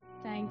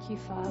Thank you,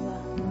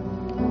 Father.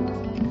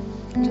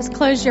 Just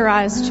close your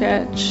eyes,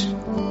 church.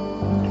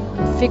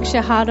 Fix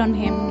your heart on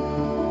him.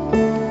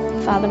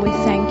 Father, we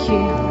thank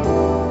you.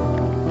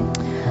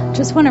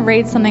 Just want to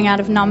read something out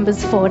of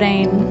Numbers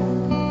 14.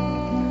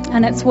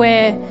 And it's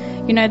where,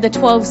 the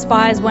 12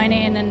 spies went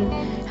in,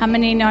 and how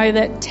many know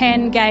that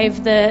 10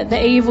 gave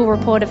the evil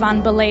report of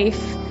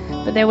unbelief,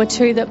 but there were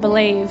 2 that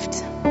believed.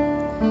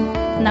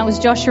 And that was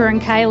Joshua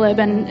and Caleb.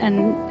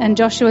 And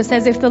Joshua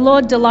says, if the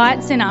Lord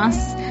delights in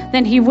us,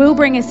 then he will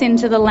bring us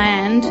into the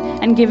land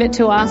and give it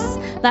to us,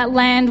 that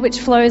land which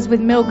flows with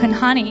milk and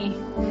honey.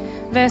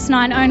 Verse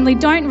 9, only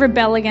don't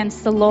rebel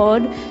against the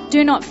Lord.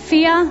 Do not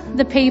fear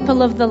the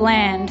people of the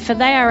land, for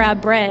they are our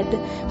bread.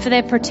 For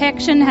their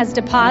protection has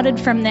departed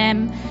from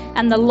them,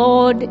 and the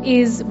Lord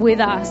is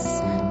with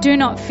us. Do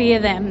not fear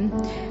them.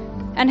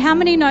 And how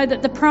many know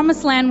that the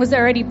promised land was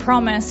already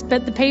promised,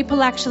 but the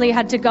people actually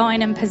had to go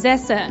in and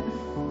possess it?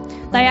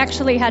 They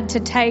actually had to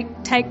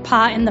take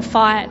part in the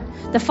fight.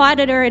 The fight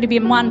had already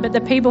been won, but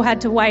the people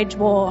had to wage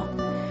war.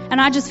 And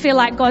I just feel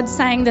like God's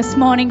saying this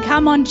morning,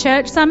 come on,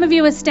 church. Some of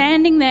you are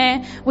standing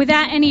there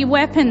without any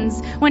weapons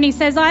when he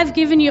says, I've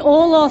given you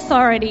all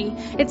authority.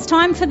 It's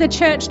time for the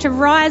church to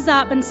rise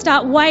up and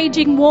start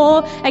waging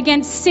war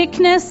against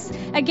sickness,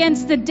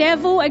 against the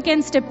devil,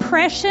 against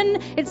oppression.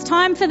 It's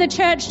time for the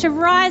church to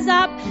rise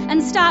up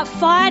and start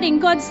fighting.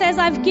 God says,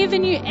 I've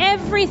given you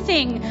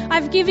everything.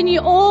 I've given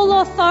you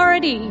all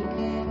authority.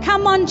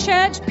 Come on,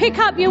 church, pick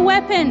up your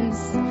weapons.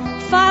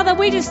 Father,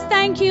 we just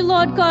thank you,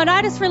 Lord God.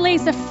 I just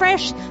release a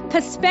fresh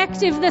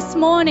perspective this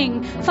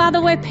morning, Father,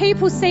 where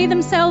people see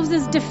themselves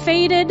as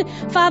defeated,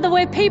 Father,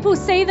 where people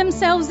see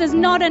themselves as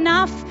not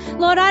enough.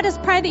 Lord, I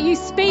just pray that you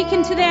speak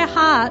into their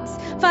hearts.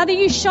 Father,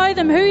 you show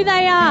them who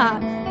they are.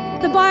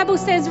 The Bible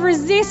says,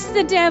 resist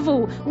the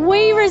devil.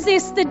 We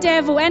resist the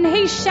devil, and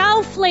he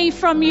shall flee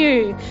from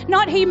you.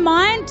 Not he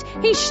might,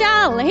 he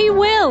shall, he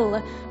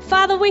will.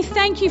 Father, we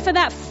thank you for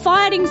that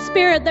fighting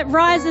spirit that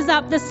rises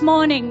up this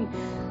morning.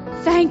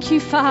 Thank you,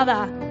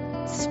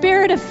 Father.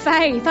 Spirit of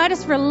faith, I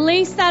just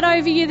release that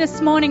over you this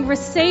morning.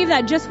 Receive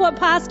that. Just what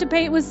Pastor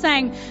Pete was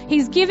saying.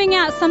 He's giving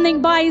out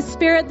something by his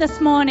Spirit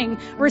this morning.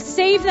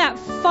 Receive that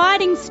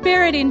fighting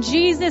spirit in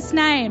Jesus'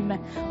 name.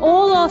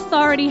 All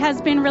authority has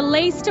been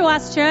released to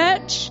us,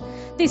 church.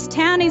 This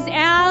town is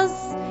ours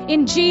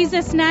in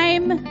Jesus'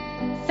 name.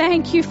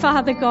 Thank you,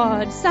 Father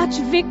God. Such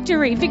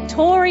victory,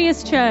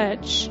 victorious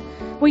church.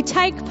 We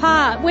take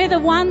part. We're the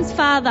ones,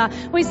 Father.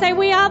 We say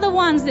we are the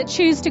ones that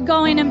choose to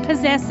go in and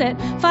possess it.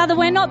 Father,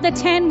 we're not the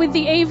 10 with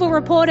the evil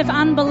report of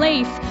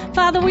unbelief.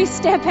 Father, we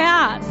step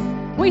out.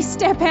 We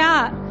step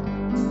out.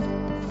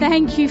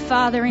 Thank you,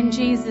 Father, in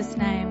Jesus'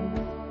 name.